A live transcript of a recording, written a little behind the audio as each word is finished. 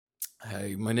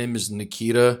Hey, my name is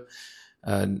Nikita.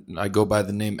 I go by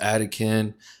the name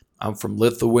Atikin. I'm from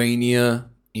Lithuania,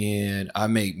 and I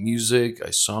make music. I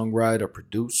songwrite. I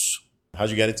produce.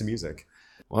 How'd you get into music?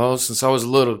 Well, since I was a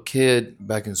little kid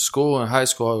back in school, in high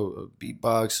school, I would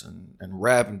beatbox and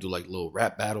rap and do like little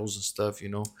rap battles and stuff.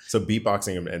 So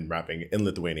beatboxing and rapping in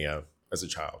Lithuania as a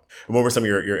child. And what were some of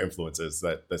your influences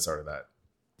that started that?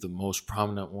 The most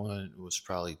prominent one was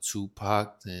probably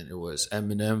Tupac, and it was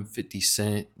Eminem, 50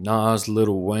 Cent, Nas,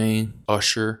 Lil Wayne,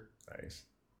 Usher. Nice.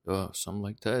 Something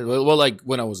like that. Well, like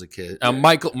when I was a kid,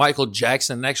 Michael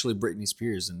Jackson, and actually Britney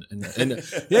Spears, and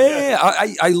yeah,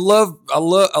 I love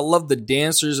the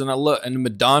dancers, and and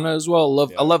Madonna as well.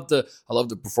 I love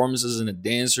the performances and the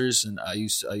dancers, and I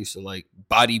used to like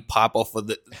body pop off of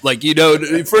the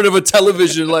in front of a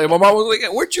television. Like my mom was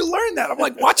like, "Where'd you learn that?" I'm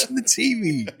like watching the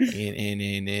TV,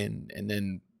 and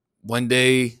then one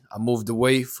day I moved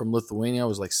away from Lithuania. I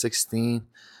was like 16.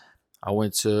 I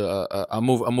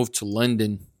moved to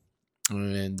London,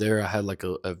 and there I had like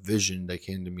a vision that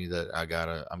came to me that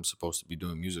I'm supposed to be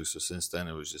doing music. So since then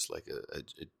it was just like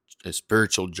a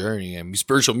spiritual journey, and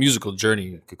spiritual musical journey,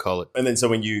 you could call it. And then so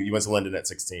when you went to London at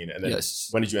 16, and then Yes.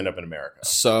 when did you end up in America?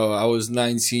 So I was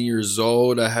 19 years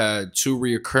old. I had two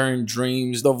reoccurring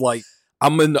dreams of like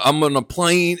I'm on a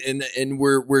plane, and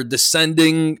we're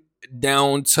descending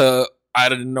down to I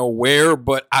didn't know where,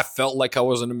 but I felt like I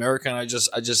was an American. I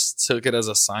just took it as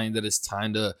a sign that it's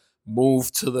time to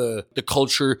move to the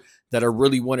culture that I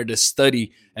really wanted to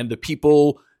study, and the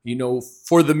people,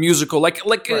 for the musical, like a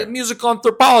Right. musical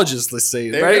anthropologist, let's say,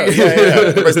 There right? you go. Yeah.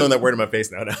 Everybody's throwing that word in my face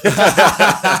now.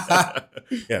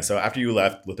 Yeah. So after you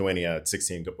left Lithuania at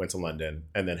 16, went to London,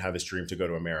 and then had this dream to go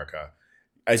to America.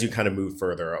 As you kind of moved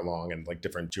further along in like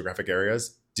different geographic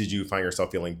areas, did you find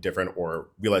yourself feeling different, or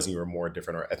realizing you were more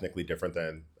different or ethnically different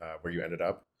than where you ended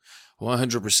up?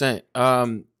 100%.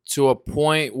 To a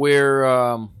point where,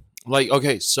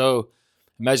 okay, so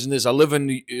imagine this: I live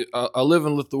in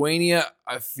Lithuania.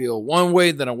 I feel one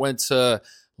way. Then I went to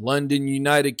London,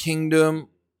 United Kingdom.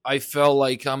 I felt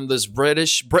like I'm this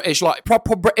British, like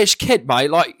proper British kid, mate.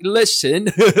 Like, listen.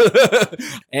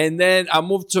 And then I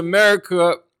moved to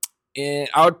America, and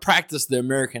I would practice the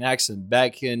American accent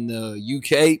back in the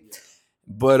UK.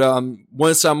 But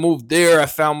once I moved there, I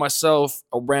found myself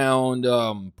around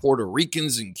Puerto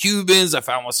Ricans and Cubans. I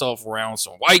found myself around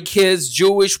some white kids,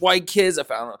 Jewish white kids. I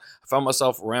found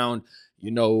myself around,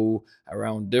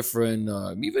 around different,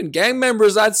 even gang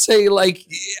members. I'd say,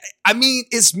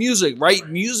 it's music, right?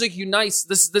 Music unites.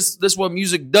 This what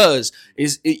music does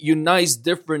is it unites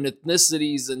different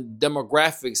ethnicities and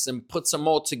demographics and puts them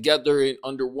all together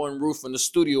under one roof in the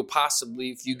studio. Possibly,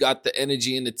 if you got the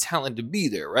energy and the talent to be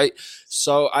there, right?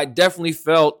 So I definitely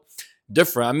felt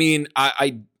different. I mean,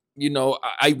 I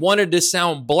wanted to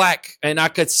sound black, and I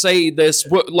could say this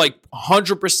like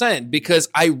 100% because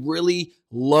I really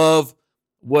love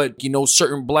what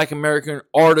certain Black American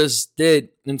artists did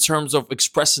in terms of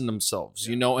expressing themselves,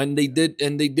 and they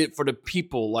did for the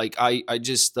people. Like I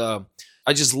just love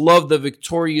the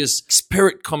victorious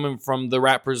spirit coming from the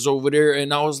rappers over there,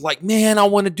 and I was like, man, I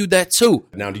want to do that too.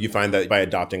 Now, do you find that by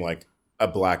adopting like a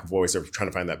black voice, or trying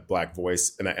to find that black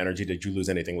voice and that energy, did you lose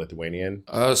anything Lithuanian?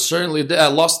 Certainly did. I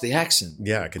lost the accent.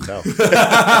 Yeah, I can tell.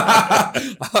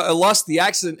 I lost the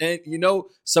accent, and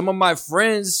some of my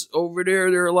friends over there,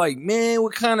 they're like, man,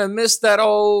 we kind of missed that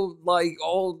old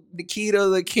Nikita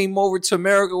that came over to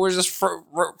America, was just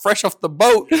fresh off the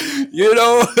boat, a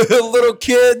little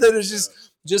kid that is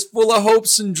just full of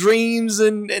hopes and dreams,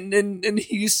 and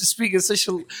he used to speak in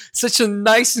such a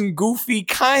nice and goofy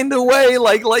kind of way,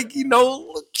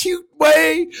 cute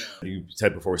way. You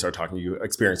said before we started talking, you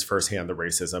experienced firsthand the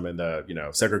racism and the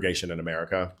segregation in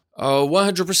America.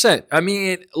 100%. I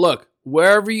mean, look,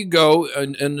 wherever you go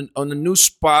and on a new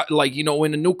spot, in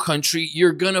a new country,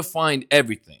 you're gonna find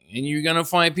everything, and you're gonna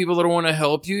find people that want to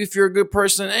help you if you're a good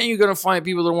person, and you're gonna find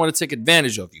people that want to take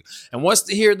advantage of you. And once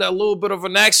they hear that little bit of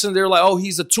an accent, they're like, "Oh,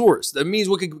 he's a tourist. That means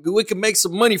we can make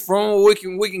some money from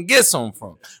him. We can get some from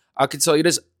him." I can tell you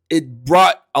this. It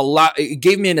brought a lot. It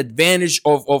gave me an advantage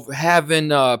of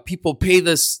having people pay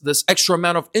this extra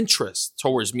amount of interest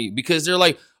towards me, because they're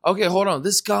like, okay, hold on,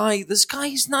 this guy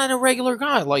is not a regular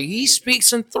guy. Like, he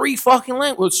speaks in three fucking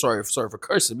languages. Sorry for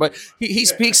cursing, but he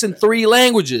speaks in three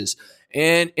languages,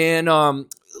 and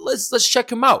let's check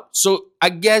him out. So I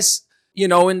guess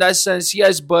in that sense,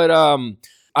 yes, but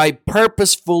I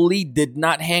purposefully did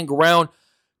not hang around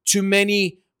too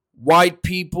many white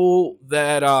people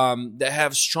that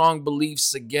have strong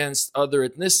beliefs against other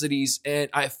ethnicities, and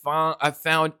I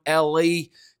found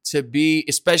LA to be,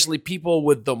 especially people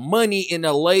with the money in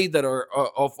LA that are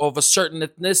of a certain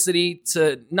ethnicity,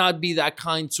 to not be that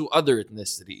kind to other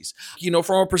ethnicities.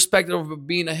 From a perspective of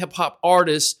being a hip hop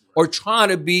artist or trying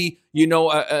to be,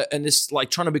 and it's like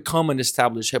trying to become an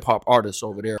established hip hop artist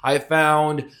over there. I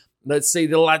found, let's say,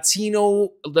 the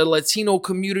Latino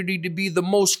community to be the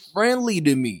most friendly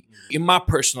to me. In my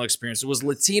personal experience, it was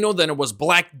Latino, then it was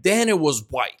Black, then it was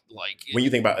white. When you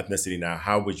think about ethnicity now,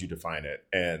 how would you define it?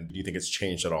 And do you think it's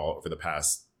changed at all over the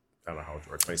past, I don't know how old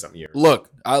you are, 20-something years? Look,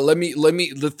 let me.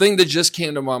 The thing that just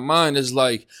came to my mind is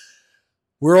like,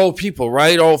 we're all people,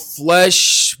 right? All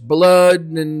flesh, blood,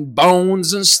 and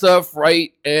bones and stuff,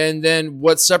 right? And then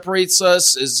what separates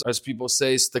us is, as people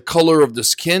say, it's the color of the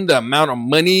skin, the amount of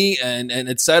money, and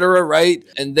et cetera, right?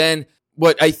 And then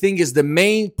what I think is the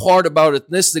main part about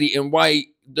ethnicity and why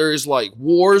there's like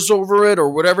wars over it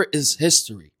or whatever is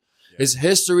history. Yeah. It's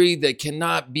history that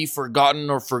cannot be forgotten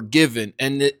or forgiven.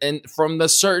 And from the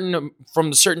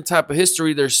certain type of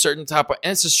history, there's certain type of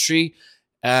ancestry.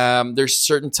 There's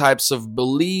certain types of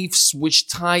beliefs which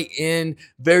tie in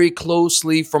very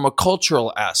closely from a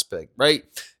cultural aspect, right?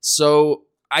 So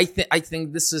I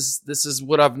think this is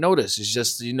what I've noticed. It's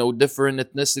just, different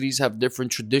ethnicities have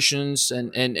different traditions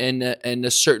and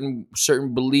a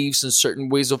certain beliefs and certain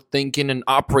ways of thinking and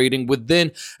operating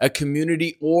within a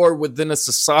community or within a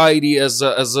society as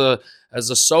a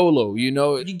solo.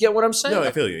 You get what I'm saying? No,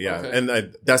 I feel you. Yeah, okay.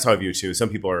 And that's how I view it too. Some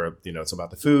people are, it's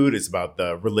about the food, it's about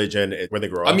the religion, where they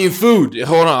grow up. I mean, food.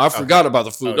 Hold on, I forgot about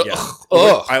the food. Oh,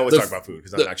 yeah. I always talk about food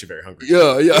because I'm actually very hungry.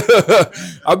 Yeah.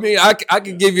 I mean, I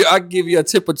can give you a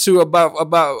tip or two about.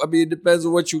 I mean, it depends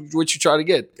on what you try to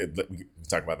get. We can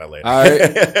talk about that later. All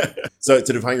right. So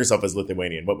to define yourself as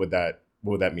Lithuanian, what would that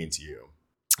mean to you?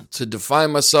 To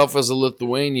define myself as a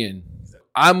Lithuanian,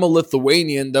 I'm a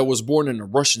Lithuanian that was born in a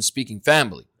Russian-speaking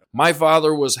family. My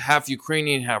father was half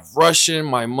Ukrainian, half Russian.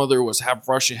 My mother was half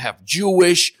Russian, half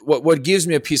Jewish. What gives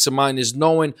me a peace of mind is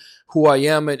knowing who I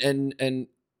am and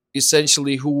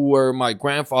essentially who were my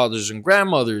grandfathers and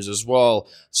grandmothers as well.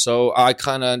 So I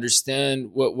kind of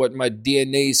understand what my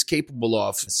DNA is capable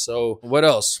of. So what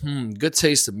else? Good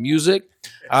taste of music.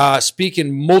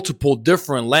 Speaking multiple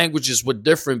different languages with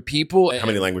different people. How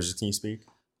many languages can you speak?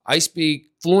 I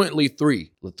speak fluently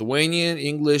 3: Lithuanian,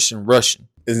 English, and Russian.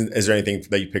 Is there anything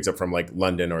that you picked up from like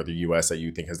London or the US that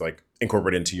you think has like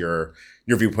incorporated into your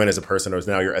viewpoint as a person, or is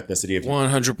now your ethnicity?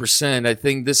 100%. I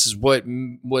think this is what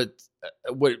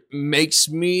makes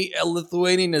me a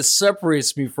Lithuanian. It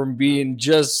separates me from being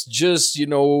just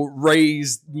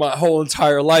raised my whole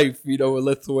entire life, in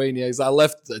Lithuania. Because I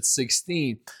left at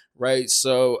 16. Right.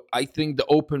 So I think the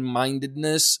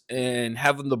open-mindedness and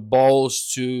having the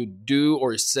balls to do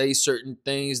or say certain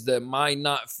things that might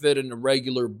not fit in a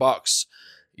regular box,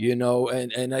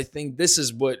 and I think this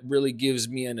is what really gives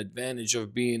me an advantage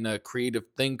of being a creative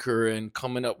thinker and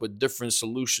coming up with different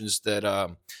solutions that,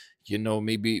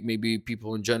 maybe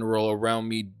people in general around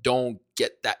me don't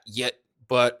get that yet.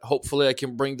 But hopefully I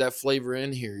can bring that flavor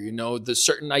in here, the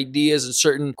certain ideas and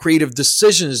certain creative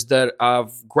decisions that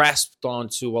I've grasped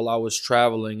onto while I was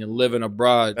traveling and living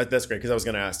abroad. That's great, because I was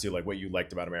going to ask you like what you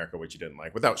liked about America, what you didn't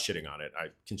like, without shitting on it.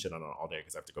 I can shit on it all day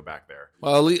because I have to go back there.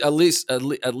 Well, at least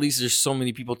there's so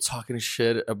many people talking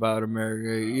shit about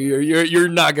America. You're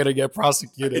not going to get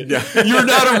prosecuted. Yeah.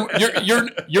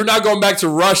 You're not going back to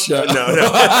Russia. No.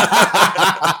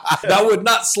 That would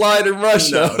not slide in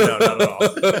Russia. No, not at all.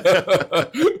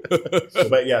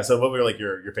 But yeah, so what were like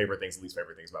your favorite things, least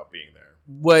favorite things about being there?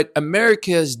 What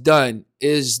America has done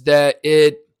is that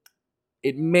it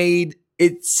made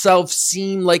itself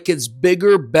seem like it's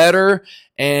bigger, better,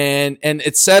 and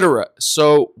etc.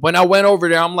 So when I went over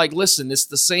there, I'm like, listen, it's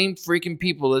the same freaking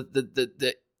people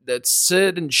that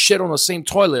sit and shit on the same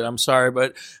toilet. I'm sorry,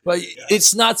 but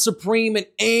it's not supreme in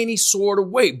any sort of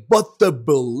way. But the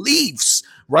beliefs,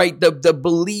 right? The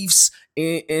beliefs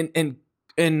in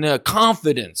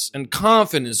confidence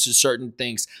to certain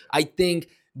things. I think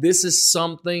this is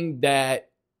something that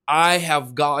I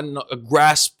have gotten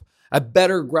a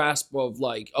better grasp of,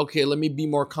 like, okay, let me be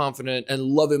more confident and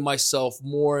loving myself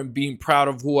more and being proud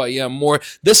of who I am more.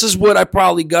 This is what I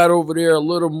probably got over there a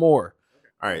little more.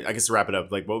 All right, I guess to wrap it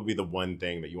up, like, what would be the one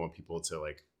thing that you want people to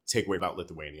like take away about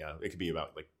Lithuania? It could be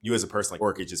about like you as a person,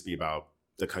 or it could just be about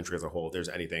the country as a whole. If there's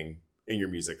anything in your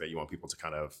music that you want people to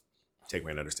kind of take away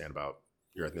and understand about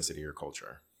your ethnicity, your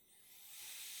culture.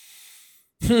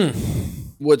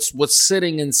 What's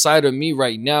sitting inside of me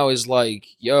right now is like,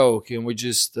 yo, can we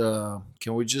just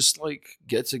like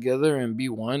get together and be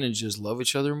one and just love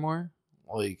each other more,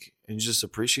 like, and just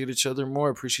appreciate each other more,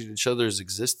 appreciate each other's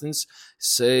existence.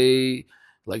 Say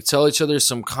like tell each other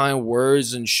some kind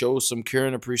words and show some care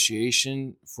and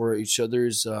appreciation for each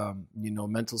other's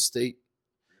mental state,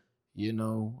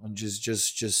 and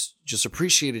just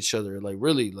appreciate each other, like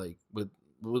really, like with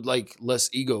like less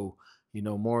ego,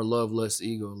 more love, less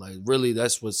ego. Like really,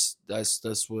 that's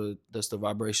the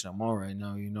vibration I'm on right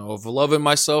now, of loving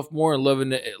myself more and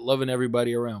loving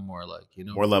everybody around more, like,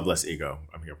 More love, less ego.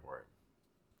 I'm here for it.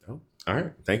 Oh, all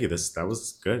right. Thank you. That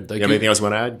was good. Thank You have you. anything else you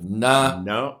want to add? Nah.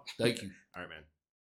 No. Thank you. All right, man.